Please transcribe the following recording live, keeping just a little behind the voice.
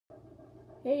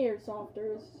Hey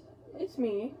airsofters, it's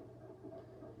me,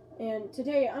 and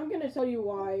today I'm going to tell you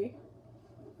why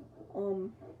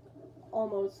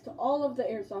almost all of the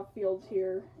airsoft fields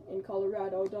here in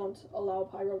Colorado don't allow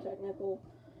pyrotechnical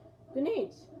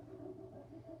grenades.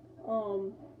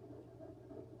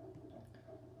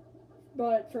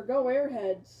 But for Go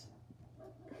Airheads,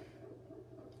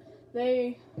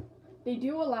 they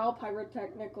do allow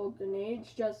pyrotechnical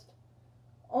grenades, just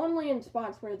only in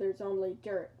spots where there's only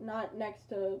dirt, not next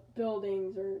to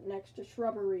buildings or next to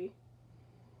shrubbery.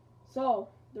 So,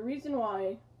 the reason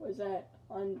why was that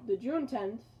on June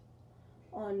 10th,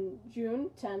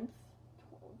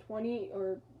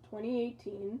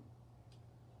 2018,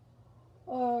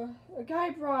 a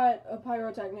guy brought a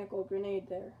pyrotechnical grenade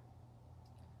there.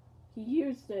 He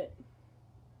used it,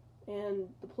 and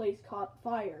the place caught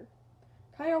fire.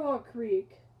 Kiowa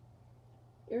Creek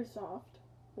Airsoft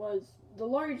was the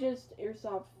largest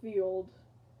airsoft field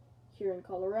here in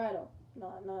Colorado.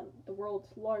 Not the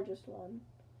world's largest one,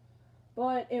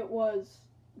 but it was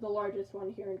the largest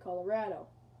one here in Colorado.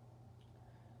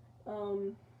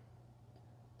 The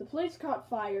place caught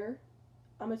fire.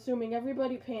 I'm assuming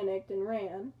everybody panicked and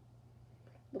ran.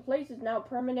 The place is now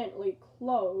permanently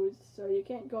closed, so you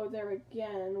can't go there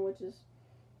again, which is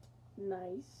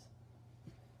nice.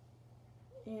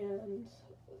 And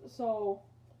so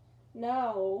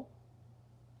now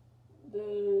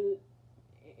the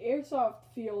airsoft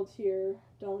fields here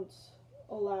don't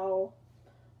allow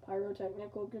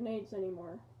pyrotechnical grenades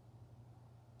anymore.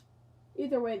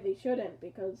 Either way, they shouldn't,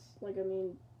 because,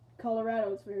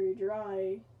 Colorado is very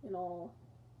dry and all.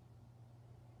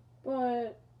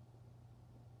 But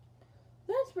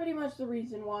that's pretty much the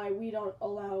reason why we don't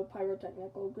allow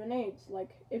pyrotechnical grenades.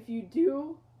 If you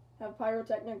do have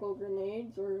pyrotechnical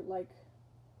grenades, or,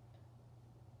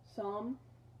 some,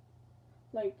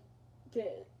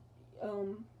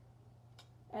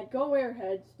 at Go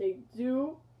Airheads, they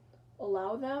do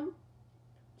allow them,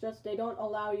 just they don't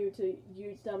allow you to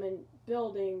use them in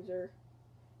buildings or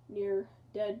near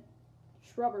dead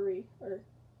shrubbery or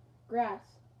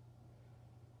grass.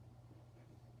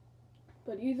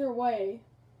 But either way,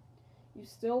 you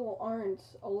still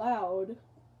aren't allowed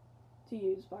to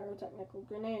use pyrotechnical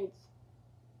grenades.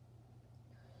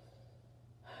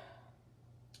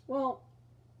 Well,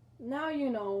 now you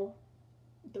know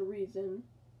the reason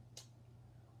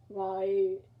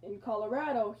why in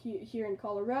Colorado, here in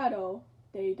Colorado,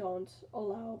 they don't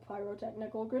allow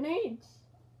pyrotechnical grenades.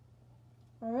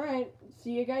 Alright,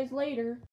 see you guys later.